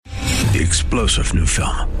The explosive new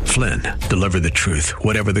film, Flynn, deliver the truth,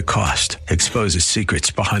 whatever the cost, exposes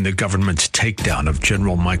secrets behind the government's takedown of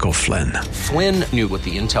General Michael Flynn. Flynn knew what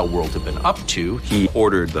the intel world had been up to. He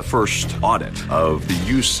ordered the first audit of the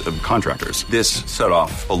use of contractors. This set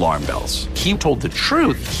off alarm bells. He told the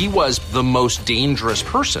truth. He was the most dangerous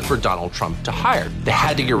person for Donald Trump to hire. They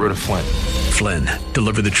had to get rid of Flynn. Flynn,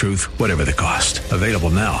 deliver the truth, whatever the cost. Available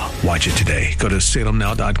now. Watch it today. Go to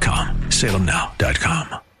salemnow.com.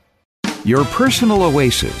 salemnow.com. Your personal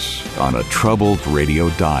oasis on a troubled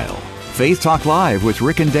radio dial. Faith Talk Live with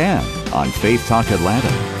Rick and Dan on Faith Talk Atlanta.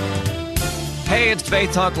 Hey, it's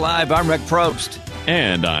Faith Talk Live. I'm Rick Probst.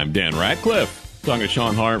 And I'm Dan Ratcliffe. Talking to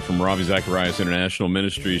Sean Hart from Ravi Zacharias International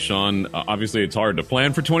Ministry. Sean, obviously it's hard to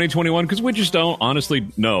plan for 2021 because we just don't honestly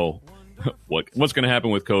know what's going to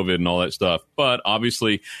happen with COVID and all that stuff. But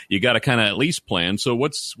obviously, you got to kind of at least plan. So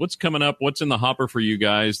what's coming up? What's in the hopper for you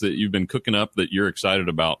guys that you've been cooking up that you're excited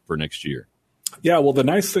about for next year? Yeah, well, the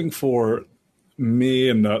nice thing for me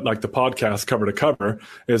and the podcast cover to cover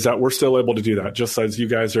is that we're still able to do that. Just as you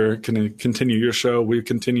guys are going to continue your show, we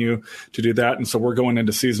continue to do that. And so we're going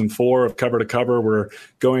into season 4 of cover to cover.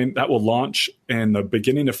 That will launch in the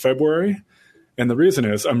beginning of February. And the reason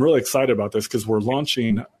is I'm really excited about this because we're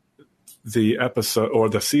launching the episode or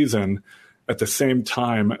the season at the same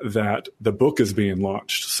time that the book is being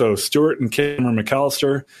launched. So Stuart and Cameron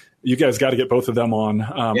McAllister, you guys got to get both of them on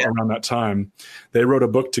around that time. They wrote a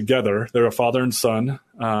book together. They're a father and son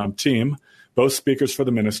team, both speakers for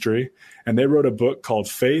the ministry. And they wrote a book called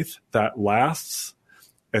Faith That Lasts,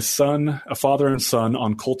 a father and son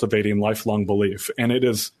on cultivating lifelong belief. And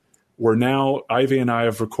Ivy and I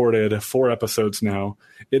have recorded 4 episodes now.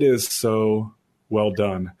 It is so well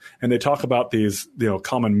done. And they talk about these,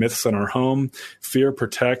 common myths in our home. Fear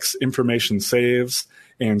protects, information saves,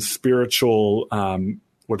 and spiritual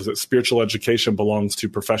education belongs to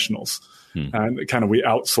professionals. And we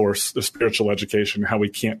outsource the spiritual education, how we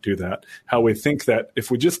can't do that, how we think that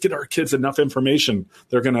if we just get our kids enough information,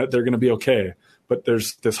 they're gonna be okay. But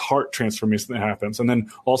there's this heart transformation that happens. And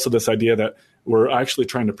then also this idea that we're actually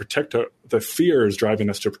trying to protect the fear is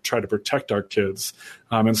driving us to try to protect our kids.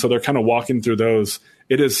 And so they're kind of walking through those.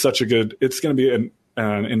 It is it's going to be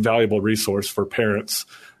an invaluable resource for parents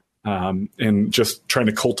in just trying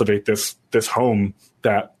to cultivate this home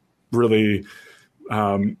that really,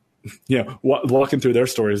 walking through their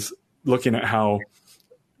stories, looking at how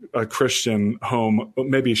a Christian home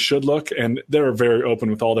maybe should look, and they're very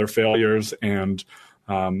open with all their failures, and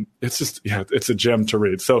it's a gem to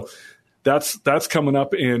read. So that's coming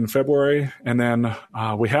up in February, and then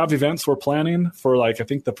we have events we're planning for. I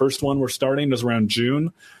think the first one we're starting is around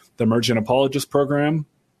June, the Emerging Apologist program.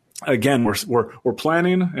 Again, we're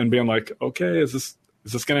planning and being like, okay, is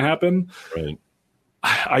this going to happen? Right.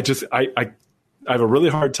 I have a really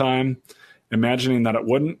hard time imagining that it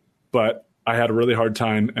wouldn't, but I had a really hard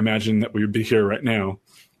time imagining that we would be here right now,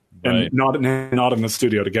 and not in the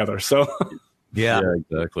studio together. So, yeah,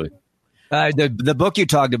 exactly. The book you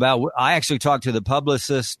talked about, I actually talked to the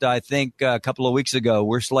publicist, I think, a couple of weeks ago.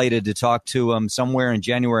 We're slated to talk to him somewhere in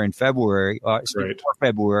January and February,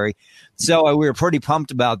 February. So we were pretty pumped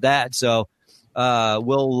about that. So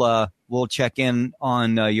we'll check in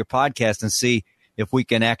on your podcast and see if we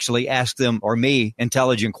can actually ask them, or me,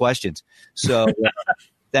 intelligent questions. So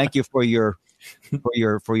thank you for your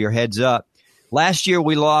heads up. Last year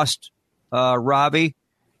we lost Robbie.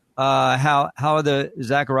 How are the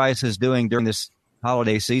Zacharias doing during this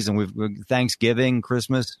holiday season? We've Thanksgiving,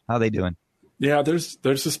 Christmas. How are they doing? Yeah, there's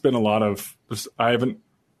just been a lot of. I haven't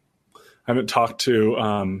talked to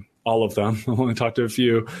all of them. I've only talked to a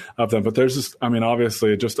few of them, but there's just,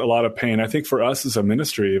 obviously just a lot of pain. I think for us as a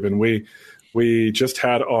ministry, even we just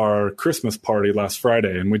had our Christmas party last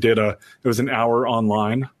Friday, and it was an hour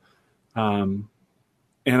online, and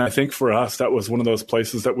I think for us that was one of those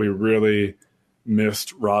places that we really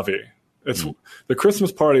missed Ravi. The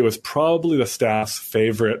Christmas party was probably the staff's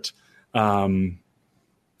favorite time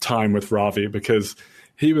with Ravi because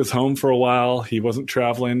he was home for a while. He wasn't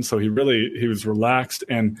traveling, so he was relaxed,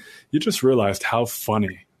 and you just realized how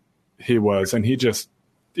funny he was, and he just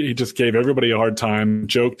gave everybody a hard time,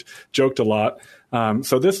 joked a lot.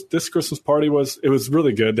 So this Christmas party was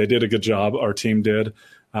really good. They did a good job. Our team did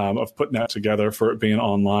of putting that together for it being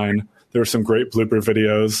online. There were some great blooper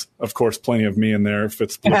videos, of course, plenty of me in there if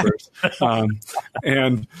it's bloopers.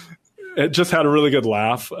 And it just had a really good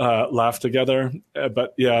laugh together.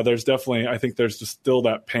 But yeah, there's definitely, I think there's just still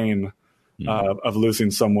that pain of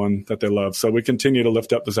losing someone that they love. So we continue to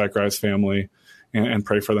lift up the Zacharias family and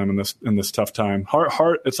pray for them in this tough time.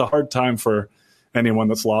 It's a hard time for anyone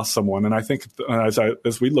that's lost someone. And I think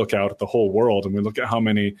as we look out at the whole world and we look at how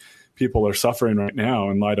many people are suffering right now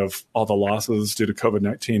in light of all the losses due to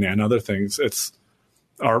COVID-19 and other things. It's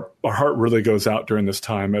our heart really goes out during this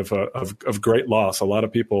time of great loss. A lot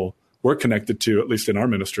of people we're connected to, at least in our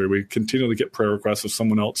ministry, we continually get prayer requests of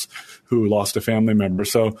someone else who lost a family member.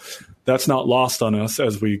 So that's not lost on us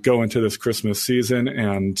as we go into this Christmas season.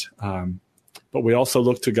 And but we also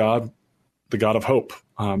look to God, the God of hope,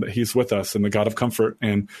 that he's with us, and the God of comfort.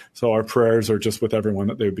 And so our prayers are just with everyone,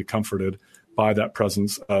 that they would be comforted by that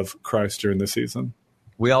presence of Christ during this season.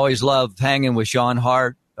 We always love hanging with Sean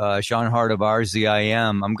Hart of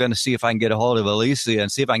RZIM. I'm going to see if I can get a hold of Alicia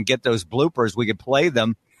and see if I can get those bloopers. We could play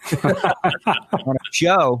them on a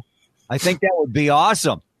show. I think that would be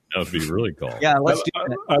awesome. That would be really cool. Yeah, let's do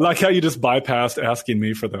that. I like how you just bypassed asking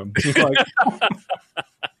me for them.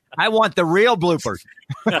 I want the real bloopers.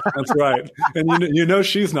 That's right. And you know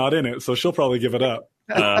she's not in it, so she'll probably give it up.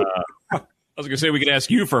 I was going to say we could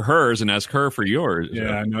ask you for hers and ask her for yours.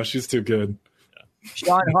 Yeah, no, she's too good.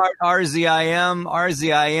 Sean Hart, RZIM,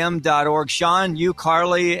 RZIM.org. Sean, you,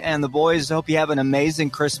 Carly, and the boys, hope you have an amazing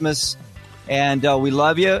Christmas. And we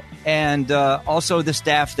love you. And also the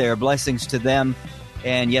staff there, blessings to them.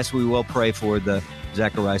 And yes, we will pray for the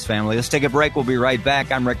Zacharias family. Let's take a break. We'll be right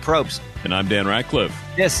back. I'm Rick Probst. And I'm Dan Ratcliffe.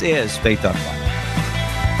 This is Faith Talk Live.